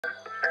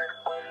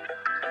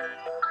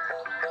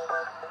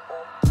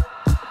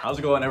How's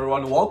it going,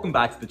 everyone? Welcome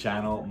back to the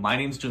channel. My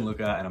name's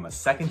Gianluca and I'm a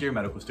second-year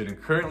medical student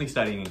currently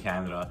studying in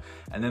Canada.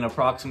 And in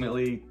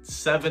approximately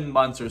 7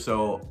 months or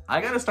so,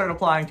 I gotta start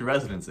applying to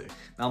residency.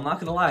 Now, I'm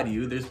not gonna lie to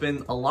you, there's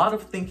been a lot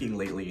of thinking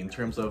lately in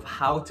terms of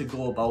how to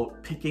go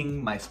about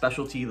picking my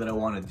specialty that I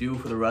want to do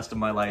for the rest of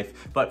my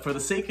life. But for the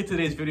sake of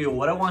today's video,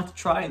 what I wanted to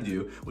try and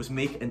do was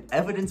make an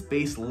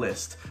evidence-based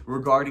list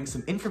regarding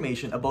some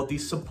information about the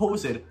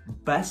supposed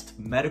best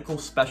medical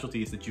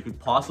specialties that you could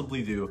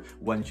possibly do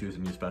when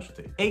choosing your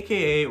specialty.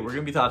 AKA, we're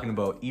gonna be talking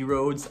about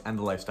EROADs and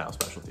the lifestyle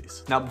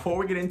specialties. Now, before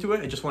we get into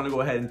it, I just want to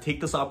go ahead and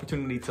take this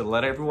opportunity to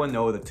let everyone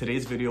know that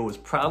today's video was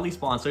proudly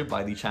sponsored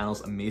by the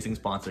channel's amazing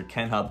sponsor,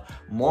 KenHub.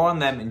 More on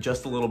them in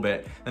just a little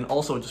bit. And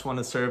also, just want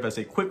to serve as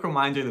a quick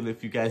reminder that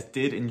if you guys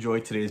did enjoy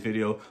today's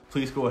video,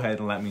 please go ahead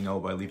and let me know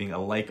by leaving a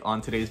like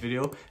on today's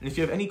video. And if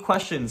you have any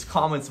questions,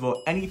 comments about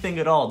anything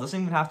at all, doesn't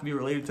even have to be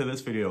related to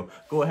this video,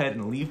 go ahead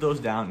and leave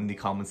those down in the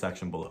comment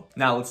section below.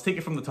 Now, let's take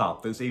it from the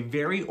top. There's a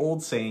very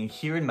old saying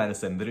here in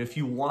medicine that if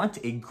you want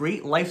a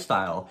great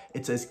lifestyle,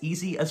 it's as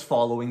easy as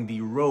following the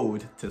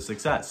road to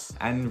success.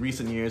 And in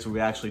recent years, we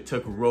actually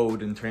took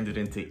road and turned it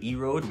into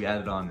EROAD. We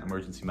added on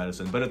emergency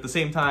medicine, but at the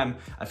same time,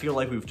 I feel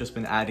like we've just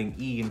been adding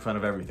E in front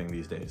of everything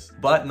these days.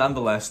 But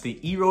nonetheless,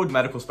 the EROAD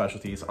medical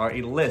specialties are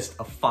a list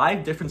of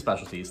 5 different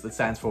specialties that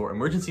stands for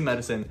emergency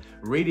medicine,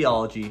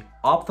 radiology,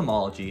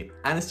 ophthalmology,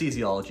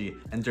 anesthesiology,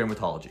 and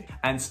dermatology.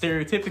 And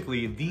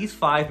stereotypically, these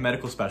 5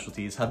 medical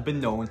specialties have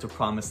been known to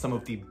promise some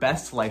of the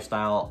best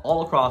lifestyle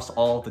all across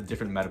all the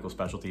different medical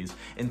specialties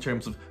in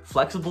terms of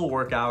flexible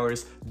work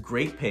hours,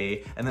 great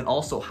pay, and then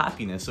also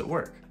happiness at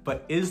work.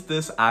 But is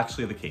this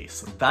actually the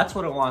case? That's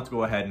what I want to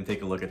go ahead and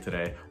take a look at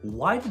today.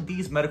 Why did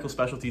these medical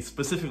specialties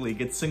specifically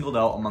get singled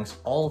out amongst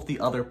all of the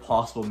other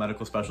possible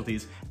medical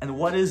specialties? And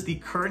what is the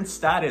current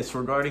status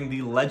regarding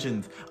the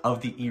legend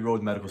of the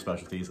EROAD medical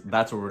specialties?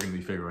 That's what we're going to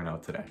be figuring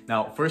out today.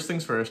 Now, first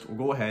things first,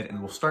 we'll go ahead and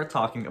we'll start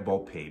talking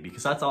about pay,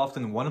 because that's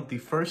often one of the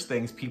first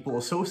things people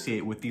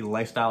associate with the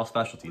lifestyle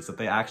specialties, that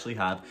they actually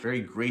have very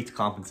great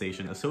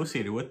compensation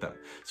associated with them.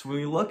 So when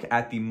we look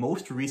at the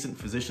most recent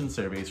physician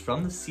surveys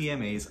from the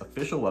CMA's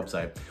official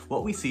website,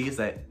 what we see is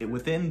that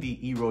within the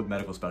EROAD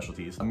medical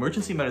specialties,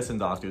 emergency medicine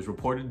doctors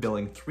reported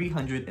billing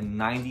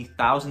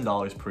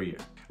 $390,000 per year.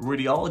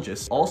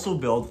 Radiologists also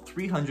billed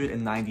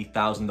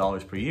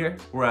 $390,000 per year,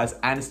 whereas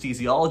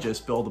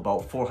anesthesiologists billed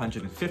about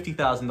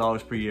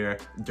 $450,000 per year,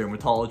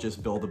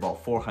 dermatologists billed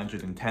about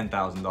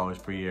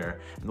 $410,000 per year,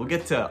 and we'll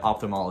get to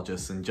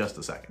ophthalmologists in just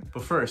a second.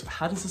 But first,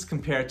 how does this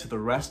compare to the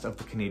rest of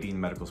the Canadian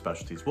medical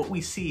specialties? What we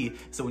see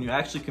is that when you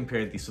actually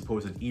compare the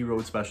supposed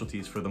EROAD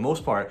specialties for the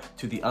most part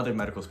to the other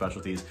medical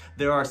specialties,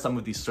 there are some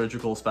of the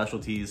surgical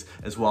specialties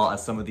as well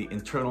as some of the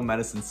internal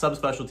medicine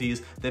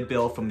subspecialties that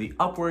bill from the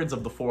upwards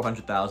of the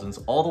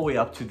 400,000s all the way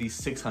up to the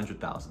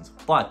 600,000s.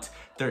 But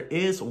there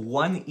is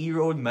one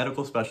EROAD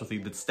medical specialty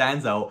that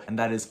stands out, and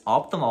that is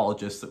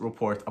ophthalmologists that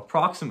report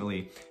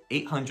approximately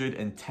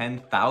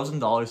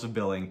 $810,000 of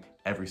billing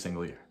every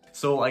single year.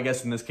 So I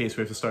guess in this case,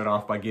 we have to start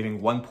off by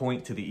giving 1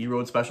 point to the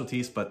EROAD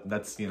specialties, but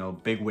that's,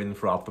 big win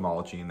for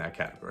ophthalmology in that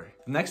category.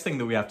 The next thing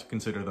that we have to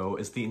consider though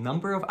is the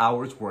number of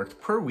hours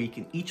worked per week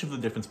in each of the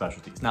different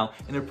specialties. Now,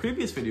 in a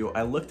previous video,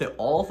 I looked at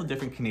all of the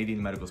different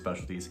Canadian medical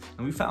specialties,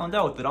 and we found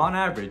out that on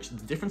average,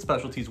 the different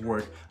specialties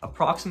work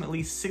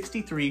approximately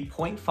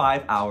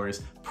 63.5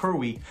 hours per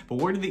week. But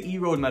where do the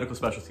EROAD medical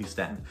specialties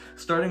stand?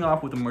 Starting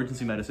off with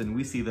emergency medicine,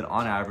 we see that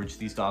on average,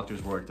 these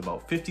doctors worked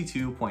about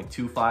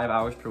 52.25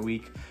 hours per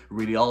week.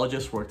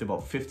 Radiologists worked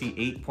about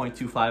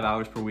 58.25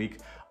 hours per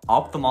week.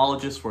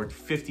 Ophthalmologists worked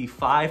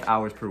 55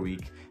 hours per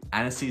week.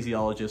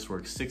 Anesthesiologists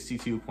worked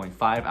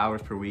 62.5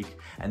 hours per week,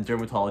 and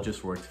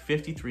dermatologists worked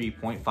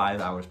 53.5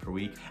 hours per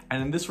week.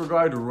 And in this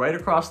regard, right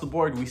across the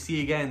board, we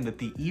see again that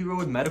the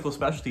EROAD medical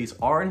specialties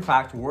are in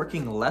fact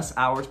working less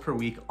hours per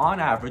week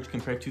on average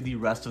compared to the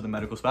rest of the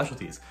medical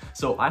specialties.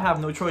 So I have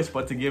no choice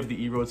but to give the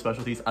EROAD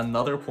specialties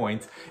another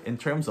point in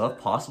terms of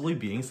possibly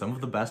being some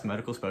of the best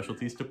medical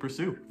specialties to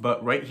pursue.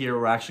 But right here,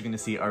 we're actually going to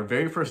see our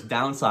very first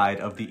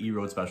downside of the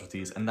EROAD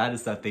specialties, and that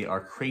is that they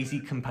are crazy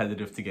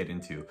competitive to get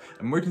into.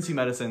 Emergency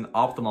medicine,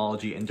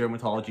 ophthalmology, and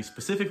dermatology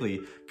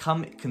specifically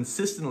come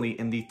consistently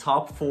in the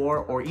top 4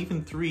 or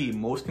even 3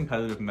 most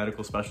competitive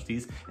medical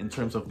specialties in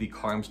terms of the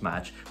CARMS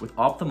match, with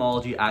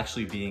ophthalmology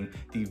actually being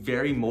the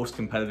very most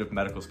competitive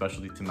medical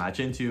specialty to match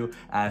into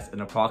at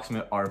an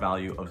approximate R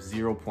value of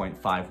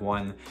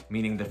 0.51,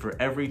 meaning that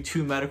for every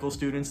 2 medical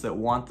students that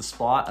want the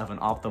spot of an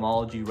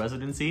ophthalmology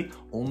residency,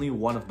 only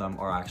 1 of them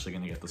are actually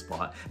going to get the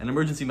spot. And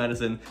emergency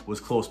medicine was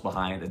close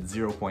behind at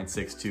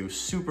 0.62,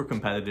 super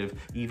competitive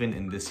even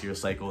in this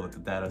year's cycle that the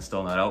data is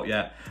still not out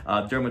yet.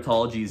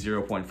 Dermatology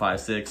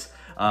 0.56,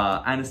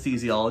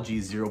 Anesthesiology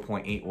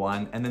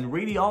 0.81, and then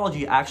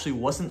radiology actually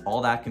wasn't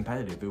all that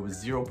competitive. It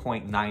was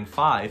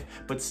 0.95,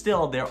 but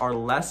still there are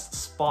less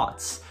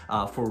spots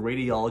for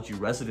radiology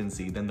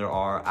residency than there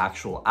are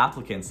actual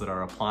applicants that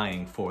are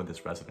applying for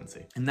this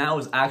residency. And now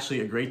is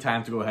actually a great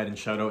time to go ahead and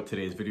shout out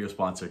today's video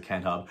sponsor,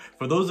 KenHub.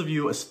 For those of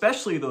you,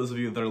 especially those of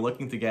you that are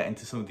looking to get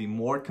into some of the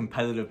more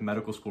competitive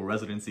medical school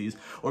residencies,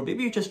 or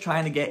maybe you're just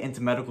trying to get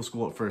into medical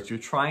school at first, you're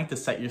trying to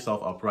set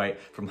yourself up right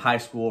from high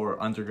school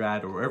or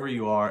undergrad or wherever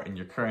you are in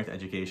your current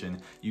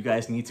education, you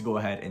guys need to go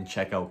ahead and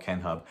check out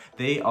KenHub.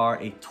 They are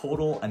a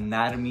total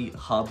anatomy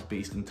hub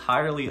based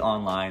entirely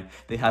online.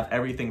 They have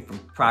everything from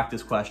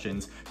practice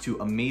questions to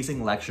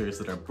amazing lectures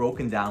that are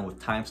broken down with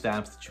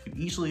timestamps that you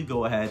can easily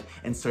go ahead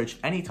and search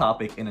any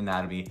topic in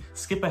anatomy,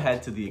 skip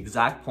ahead to the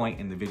exact point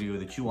in the video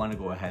that you want to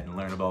go ahead and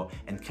learn about,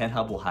 and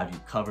KenHub will have you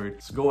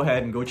covered. So go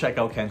ahead and go check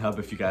out KenHub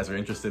if you guys are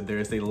interested. There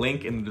is a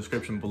link in the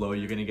description below.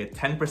 You're going to get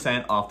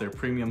 10% off their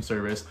premium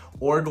service,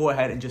 or go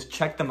ahead and just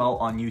check them out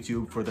on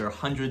YouTube for their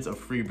hundreds of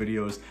free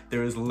videos.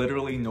 There is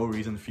literally no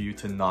reason for you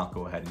to not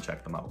go ahead and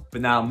check them out.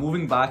 But now,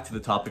 moving back to the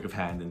topic of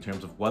hand in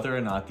terms of whether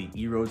or not the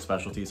EROAD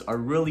specialties are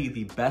really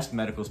the best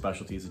medical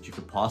specialties that you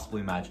could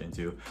possibly imagine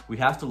into, we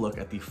have to look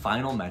at the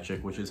final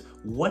metric, which is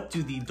what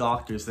do the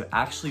doctors that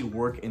actually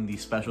work in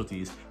these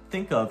specialties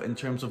think of in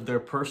terms of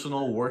their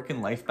personal work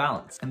and life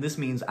balance. And this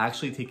means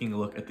actually taking a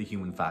look at the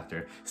human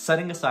factor,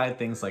 setting aside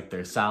things like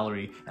their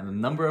salary and the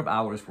number of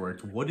hours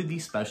worked. What do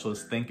these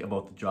specialists think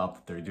about the job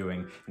that they're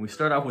doing? And we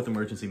start off with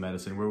emergency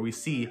medicine, where we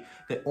see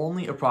that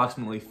only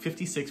approximately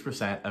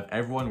 56% of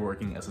everyone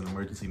working as an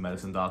emergency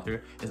medicine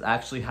doctor is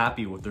actually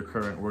happy with their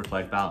current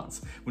work-life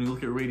balance. When you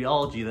look at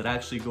radiology, that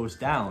actually goes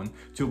down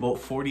to about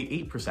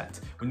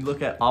 48%. When you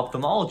look at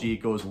ophthalmology,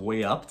 it goes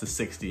way up to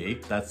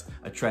 68%. That's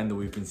a trend that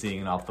we've been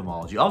seeing in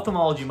ophthalmology.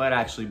 Ophthalmology might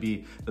actually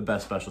be the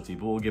best specialty,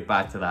 but we'll get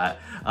back to that.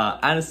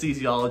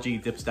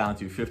 Anesthesiology dips down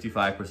to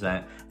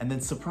 55%. And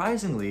then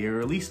surprisingly, or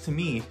at least to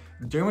me,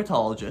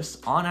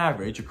 dermatologists, on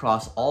average,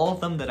 across all of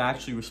them that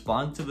actually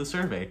respond to the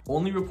survey,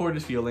 only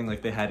reported feeling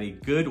like they had a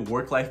good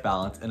work-life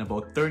balance in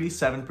about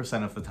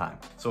 37% of the time.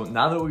 So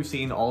now that we've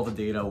seen all the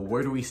data,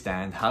 where do we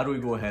stand? How do we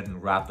go ahead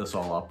and wrap this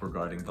all up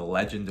regarding the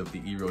legend of the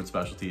EROAD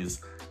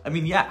specialties? I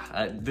mean,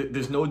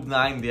 there's no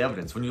denying the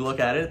evidence. When you look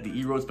at it,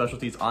 the EROAD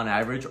specialties on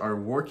average are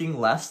working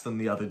less than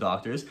the other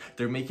doctors.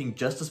 They're making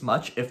just as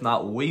much, if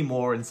not way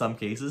more in some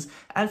cases.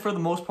 And for the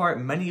most part,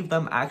 many of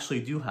them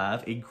actually do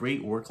have a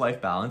great work-life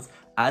balance,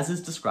 as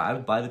is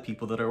described by the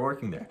people that are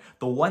working there.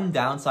 The one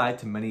downside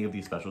to many of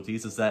these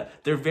specialties is that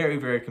they're very,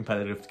 very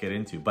competitive to get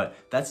into, but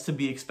that's to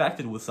be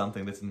expected with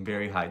something that's in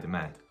very high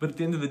demand. But at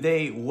the end of the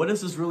day, what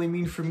does this really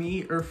mean for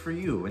me or for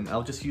you? And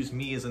I'll just use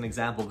me as an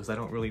example because I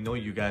don't really know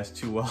you guys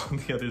too well on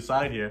the other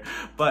side here.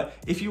 But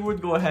if you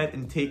would go ahead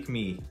and take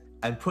me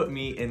and put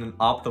me in an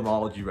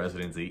ophthalmology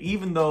residency,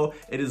 even though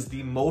it is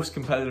the most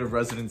competitive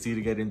residency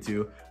to get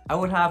into, I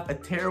would have a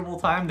terrible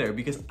time there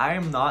because I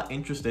am not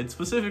interested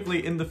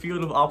specifically in the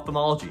field of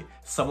ophthalmology.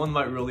 Someone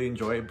might really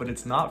enjoy it, but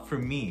it's not for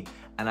me.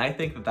 And I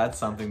think that that's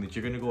something that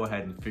you're gonna go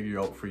ahead and figure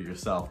out for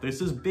yourself. There's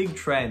this big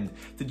trend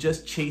to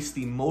just chase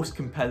the most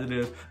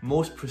competitive,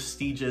 most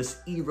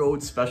prestigious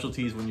EROAD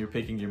specialties when you're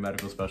picking your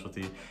medical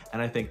specialty.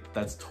 And I think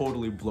that's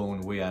totally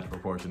blown way out of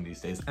proportion these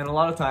days. And a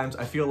lot of times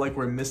I feel like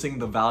we're missing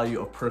the value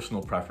of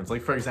personal preference.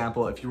 Like for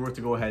example, if you were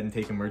to go ahead and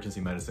take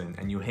emergency medicine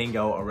and you hang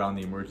out around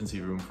the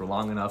emergency room for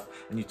long enough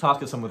and you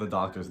talk to some of the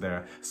doctors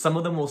there, some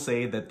of them will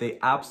say that they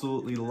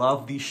absolutely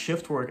love the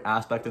shift work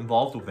aspect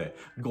involved with it.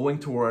 Going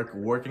to work,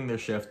 working their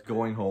shift,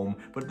 going home.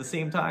 But at the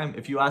same time,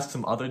 if you ask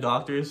some other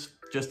doctors,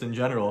 just in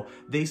general,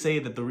 they say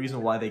that the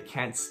reason why they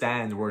can't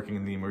stand working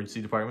in the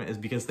emergency department is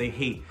because they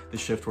hate the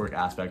shift work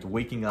aspect.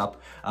 Waking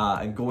up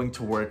and going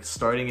to work,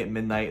 starting at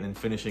midnight and then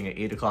finishing at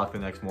 8 o'clock the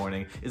next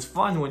morning is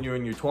fun when you're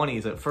in your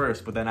 20s at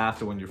first, but then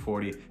after when you're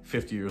 40,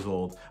 50 years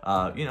old,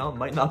 you know,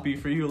 might not be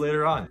for you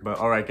later on. But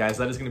all right, guys,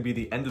 that is going to be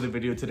the end of the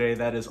video today.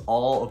 That is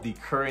all of the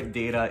current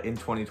data in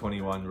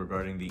 2021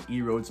 regarding the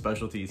EROAD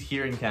specialties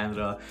here in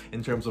Canada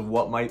in terms of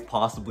what might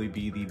possibly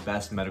be the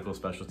best medical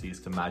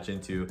specialties to match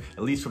into,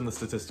 at least from the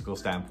statistical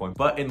standpoint.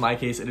 But in my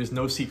case, it is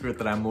no secret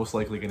that I'm most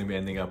likely going to be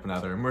ending up in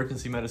either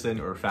emergency medicine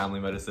or family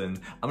medicine.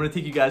 I'm going to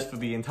take you guys through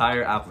the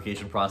entire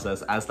application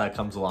process as that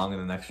comes along in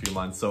the next few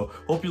months. So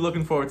hope you're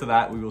looking forward to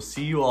that. We will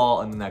see you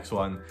all in the next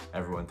one.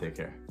 Everyone take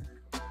care.